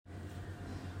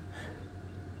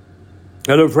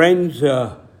Hello, friends.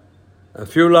 A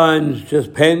few lines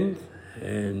just penned,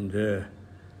 and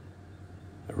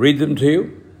I'll read them to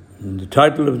you. And the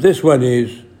title of this one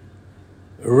is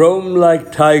Roam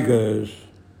Like Tigers,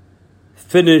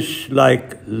 Finish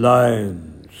Like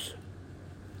Lions.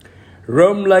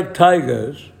 Roam like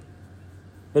tigers,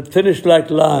 but finish like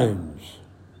lions,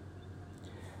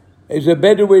 is a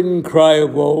Bedouin cry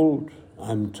of old,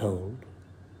 I'm told.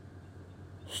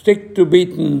 Stick to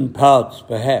beaten paths,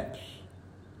 perhaps,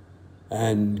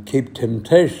 and keep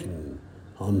temptation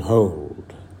on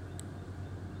hold.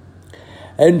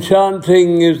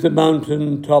 Enchanting is the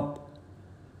mountain top,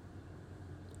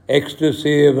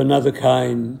 ecstasy of another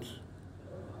kind.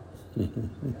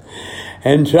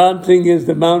 Enchanting is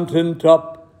the mountain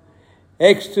top,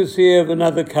 ecstasy of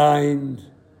another kind.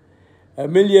 A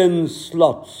million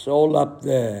slots all up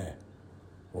there,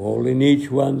 all in each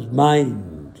one's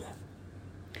mind.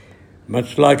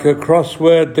 Much like a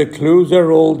crossword, the clues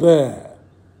are all there.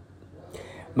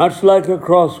 Much like a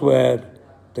crossword,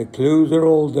 the clues are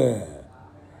all there.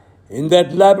 In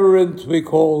that labyrinth we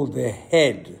call the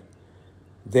head,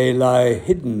 they lie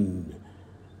hidden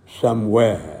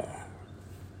somewhere.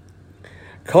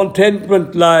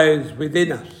 Contentment lies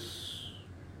within us.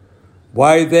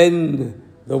 Why then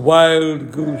the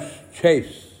wild goose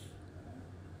chase?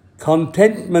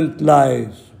 Contentment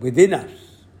lies within us.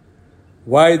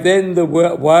 Why then the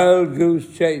wild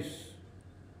goose chase?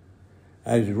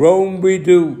 As roam we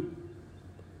do,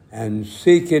 and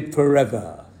seek it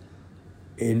forever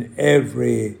in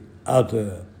every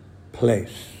other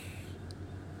place.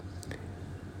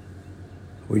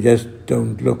 We just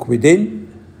don't look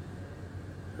within,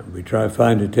 and we try to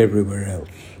find it everywhere else.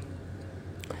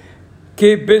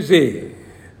 Keep busy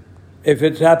if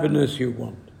it's happiness you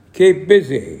want. Keep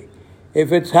busy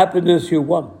if it's happiness you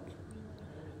want.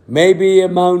 Maybe a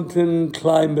mountain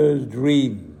climber's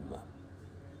dream.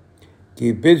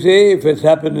 Keep busy if it's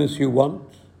happiness you want.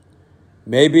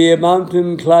 Maybe a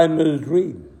mountain climber's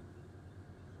dream.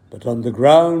 But on the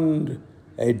ground,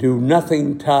 a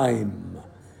do-nothing time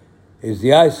is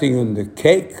the icing on the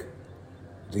cake,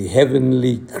 the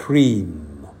heavenly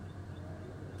cream.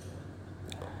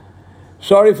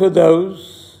 Sorry for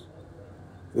those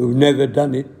who've never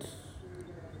done it.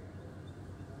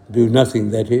 Do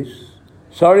nothing, that is.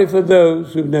 Sorry for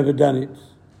those who've never done it.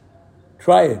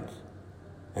 Try it,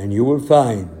 and you will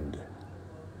find.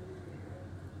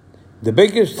 The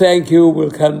biggest thank you will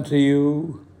come to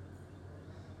you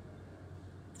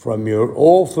from your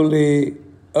awfully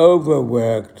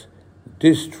overworked,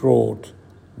 distraught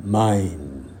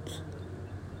mind.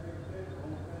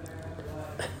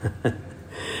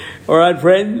 All right,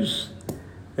 friends,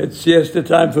 it's siesta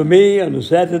time for me on a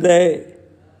Saturday.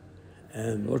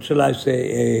 And what shall I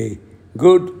say, a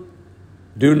good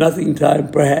do-nothing time,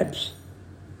 perhaps?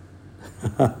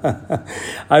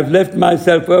 I've left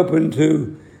myself open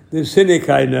to the cynic,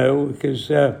 I know,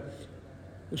 because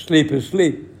sleep is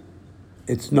sleep.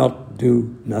 It's not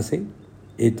do-nothing,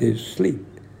 it is sleep.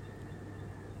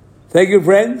 Thank you,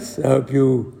 friends. I hope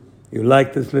you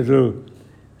like this little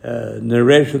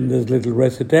narration, this little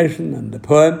recitation and the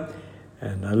poem.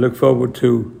 And I look forward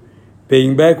to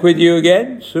being back with you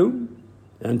again soon.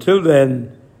 Until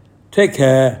then, take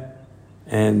care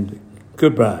and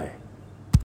goodbye.